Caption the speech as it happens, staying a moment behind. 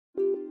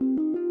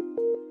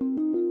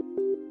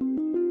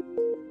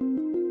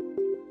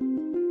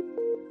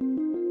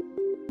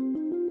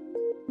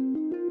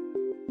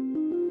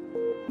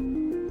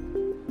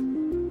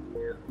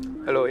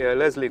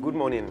Leslie, good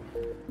morning.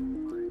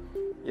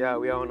 Yeah,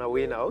 we are on our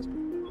way now.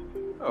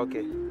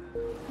 Okay.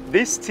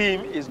 This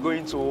team is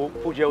going to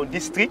Pujehun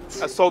district.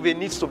 A survey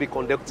needs to be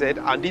conducted,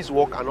 and these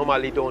work are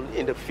normally done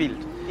in the field.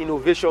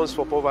 Innovations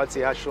for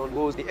Poverty Action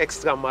goes the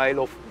extra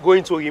mile of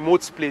going to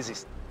remote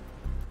places.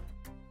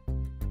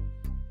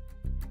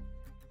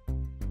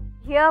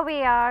 Here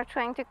we are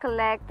trying to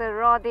collect the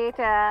raw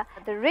data,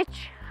 the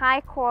rich,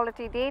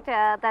 high-quality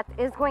data that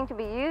is going to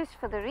be used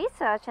for the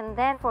research and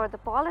then for the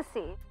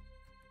policy.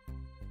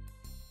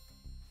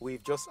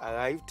 We've just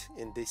arrived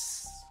in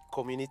this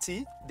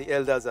community. The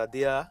elders are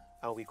there,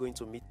 and we're going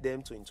to meet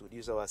them to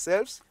introduce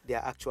ourselves. They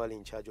are actually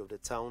in charge of the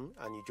town,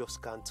 and you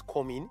just can't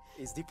come in.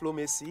 It's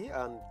diplomacy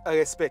and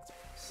respect.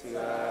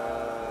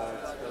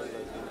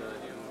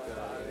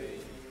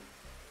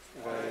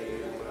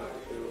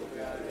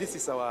 This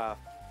is our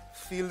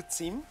field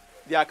team.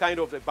 They are kind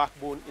of the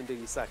backbone in the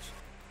research.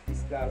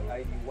 This guy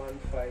ID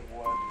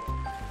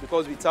 1511.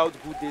 Because without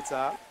good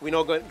data, we're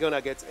not going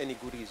to get any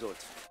good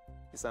result.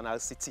 It's an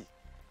RCT.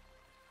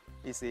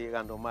 It's a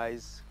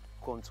randomized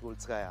control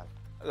trial.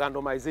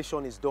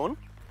 Randomization is done.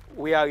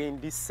 We are in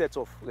this set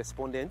of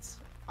respondents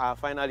are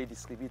finally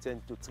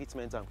distributed to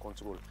treatment and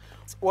control.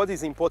 What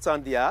is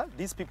important there,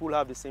 these people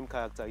have the same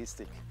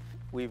characteristic.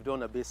 We've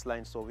done a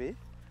baseline survey,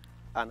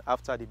 and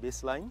after the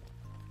baseline,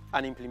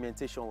 an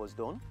implementation was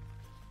done.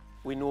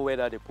 We know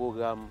whether the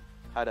program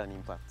had an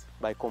impact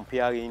by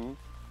comparing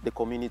the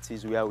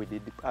communities where we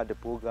did the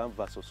program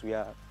versus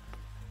where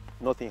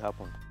nothing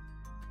happened.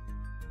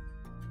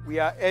 We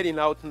are heading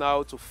out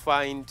now to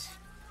find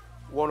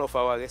one of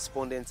our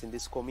respondents in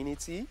this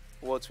community,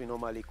 what we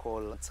normally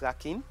call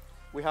tracking.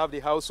 We have the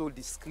household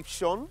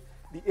description,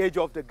 the age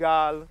of the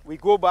girl. We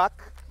go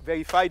back,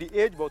 verify the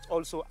age, but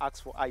also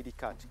ask for ID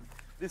card.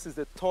 This is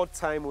the third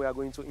time we are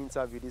going to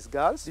interview these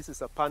girls. This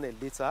is a panel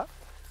data.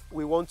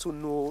 We want to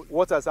know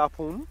what has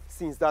happened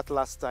since that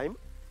last time.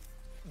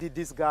 Did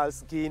these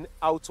girls gain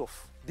out of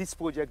this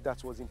project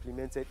that was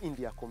implemented in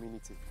their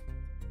community?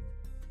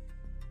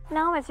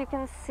 Now, as you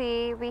can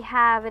see, we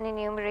have an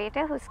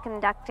enumerator who's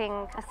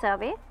conducting a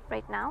survey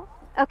right now.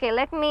 Okay,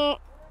 let me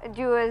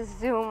do a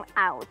zoom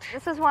out.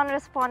 This is one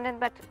respondent,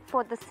 but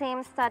for the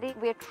same study,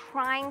 we're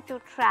trying to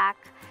track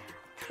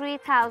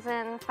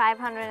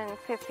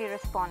 3,550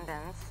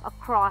 respondents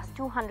across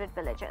 200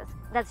 villages.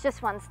 That's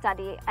just one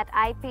study. At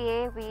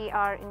IPA, we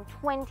are in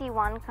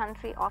 21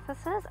 country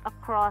offices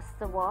across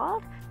the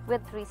world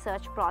with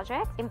research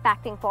projects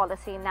impacting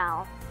policy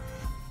now.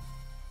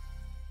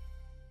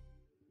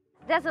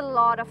 There's a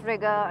lot of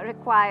rigor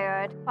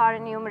required. Our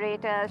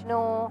enumerators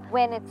know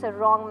when it's a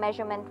wrong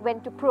measurement,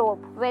 when to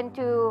probe, when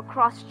to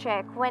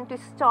cross-check, when to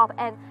stop,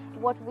 and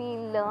what we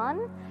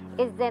learn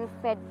is then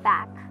fed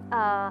back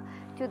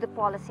to the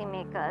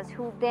policymakers,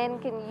 who then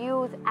can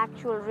use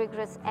actual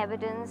rigorous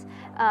evidence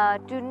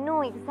to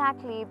know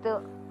exactly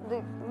the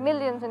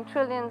millions and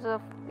trillions of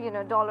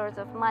dollars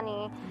of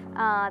money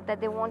that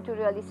they want to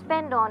really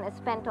spend on is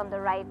spent on the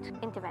right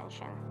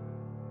intervention.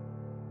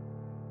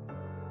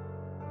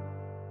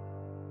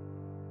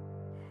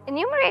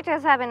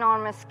 Enumerators have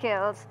enormous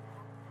skills.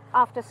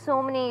 After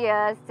so many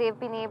years, they've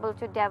been able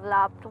to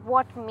develop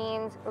what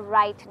means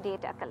right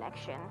data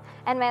collection.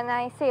 And when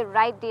I say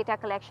right data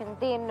collection,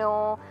 they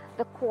know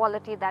the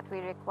quality that we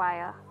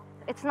require.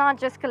 It's not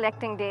just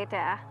collecting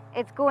data,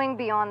 it's going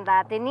beyond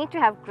that. They need to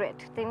have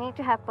grit, they need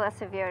to have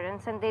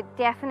perseverance, and they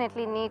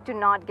definitely need to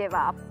not give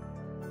up.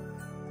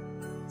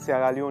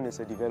 Sierra Leone is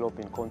a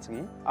developing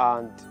country,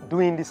 and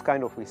doing this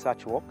kind of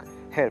research work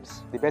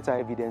helps. The better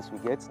evidence we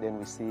get, then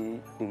we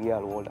see the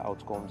real world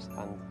outcomes.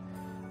 And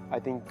I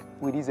think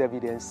with this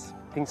evidence,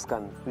 things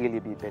can really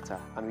be better,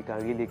 and we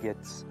can really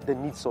get the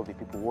needs of the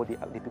people, what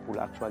the people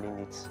actually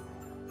need.